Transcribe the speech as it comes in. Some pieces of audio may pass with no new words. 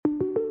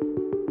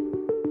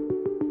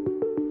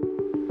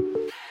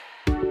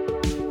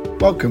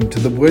Welcome to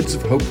the Words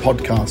of Hope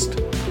podcast,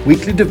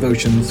 weekly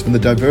devotions from the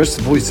diverse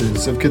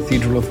voices of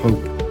Cathedral of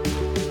Hope.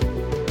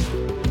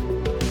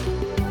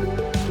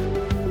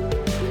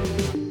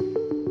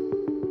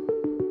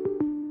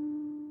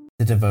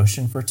 The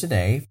devotion for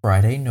today,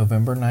 Friday,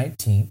 November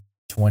 19th,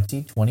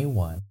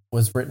 2021,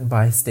 was written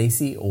by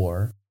Stacy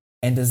Orr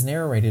and is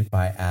narrated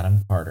by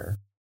Adam Carter.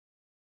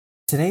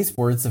 Today's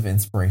words of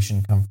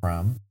inspiration come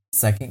from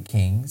 2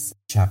 Kings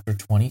chapter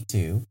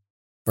 22,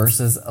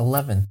 verses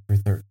 11 through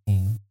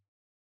 13.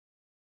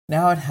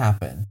 Now it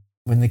happened,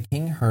 when the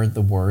king heard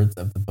the words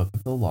of the book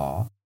of the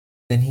law,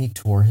 then he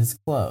tore his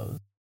clothes.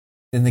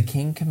 Then the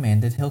king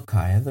commanded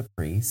Hilkiah the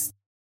priest,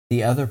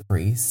 the other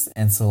priests,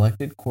 and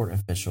selected court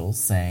officials,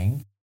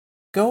 saying,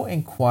 "Go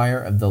inquire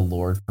of the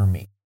Lord for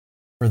me,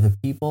 for the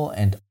people,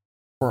 and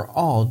for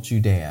all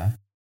Judea,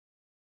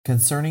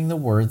 concerning the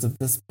words of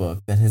this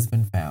book that has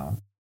been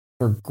found.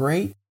 For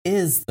great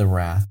is the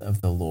wrath of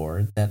the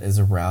Lord that is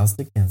aroused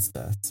against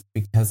us,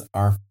 because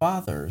our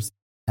fathers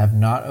have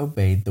not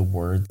obeyed the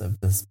words of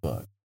this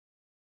book,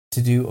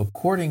 to do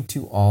according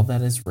to all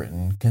that is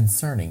written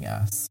concerning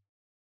us."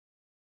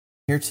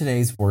 Hear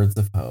today's words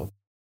of hope.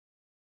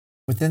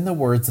 Within the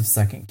words of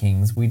 2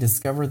 Kings, we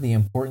discover the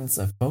importance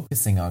of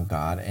focusing on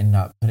God and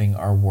not putting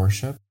our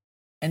worship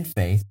and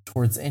faith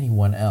towards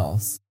anyone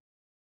else.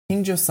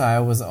 King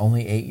Josiah was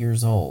only 8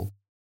 years old.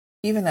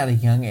 Even at a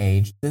young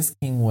age, this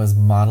king was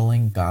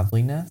modeling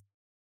godliness,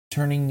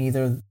 turning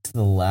neither to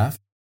the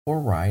left or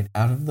right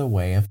out of the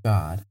way of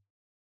God.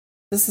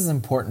 This is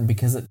important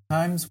because at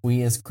times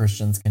we as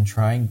Christians can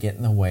try and get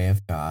in the way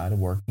of God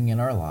working in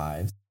our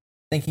lives,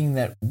 thinking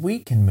that we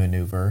can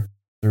maneuver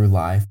through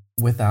life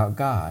without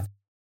God.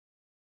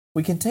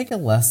 We can take a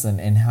lesson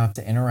in how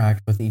to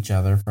interact with each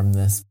other from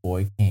this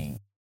boy king.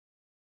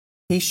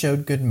 He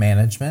showed good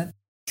management,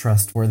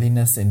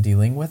 trustworthiness in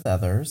dealing with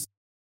others,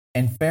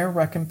 and fair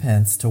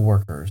recompense to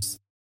workers.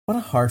 What a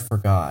heart for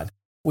God.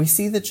 We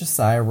see that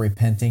Josiah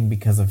repenting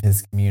because of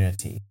his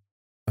community.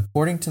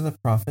 According to the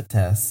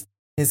prophetess,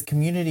 his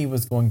community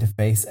was going to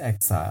face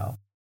exile.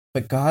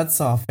 But God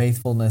saw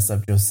faithfulness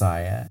of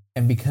Josiah,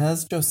 and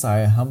because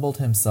Josiah humbled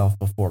himself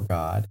before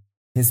God,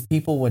 his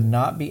people would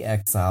not be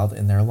exiled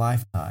in their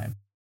lifetime.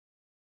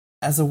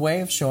 As a way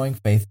of showing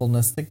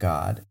faithfulness to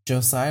God,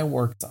 Josiah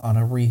worked on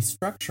a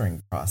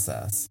restructuring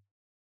process.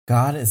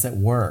 God is at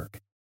work.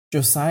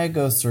 Josiah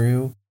goes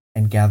through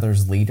and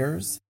gathers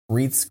leaders,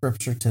 reads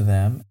scripture to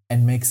them,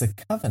 and makes a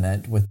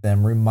covenant with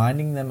them,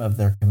 reminding them of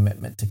their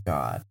commitment to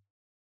God.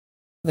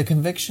 The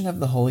conviction of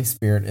the Holy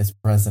Spirit is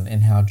present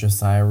in how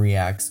Josiah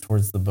reacts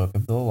towards the book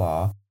of the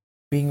law,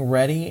 being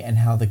ready, and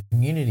how the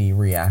community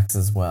reacts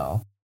as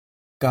well.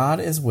 God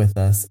is with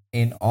us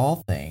in all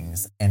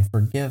things and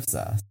forgives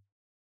us.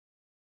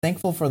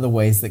 Thankful for the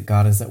ways that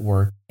God is at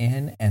work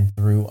in and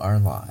through our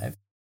lives.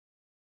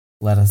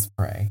 Let us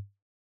pray.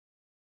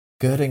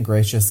 Good and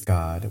gracious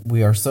God,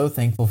 we are so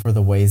thankful for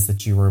the ways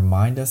that you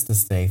remind us to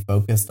stay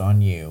focused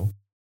on you.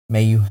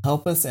 May you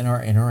help us in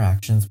our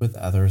interactions with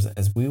others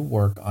as we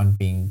work on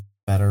being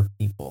better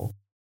people.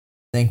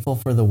 Thankful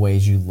for the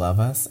ways you love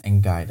us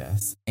and guide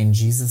us. In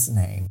Jesus'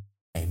 name,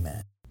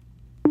 amen.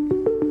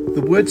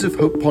 The Words of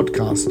Hope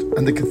podcast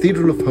and the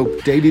Cathedral of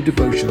Hope daily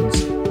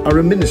devotions are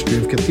a ministry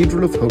of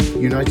Cathedral of Hope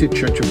United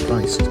Church of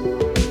Christ.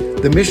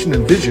 The mission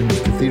and vision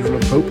of Cathedral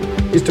of Hope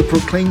is to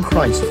proclaim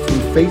Christ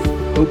through faith,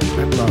 hope,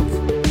 and love.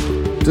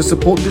 To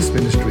support this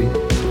ministry,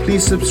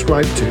 please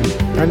subscribe to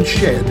and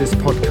share this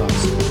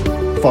podcast.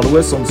 Follow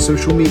us on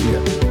social media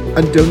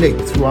and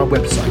donate through our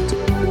website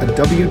at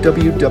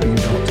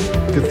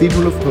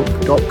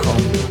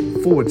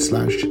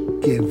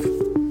www.cathedralofhope.com/give.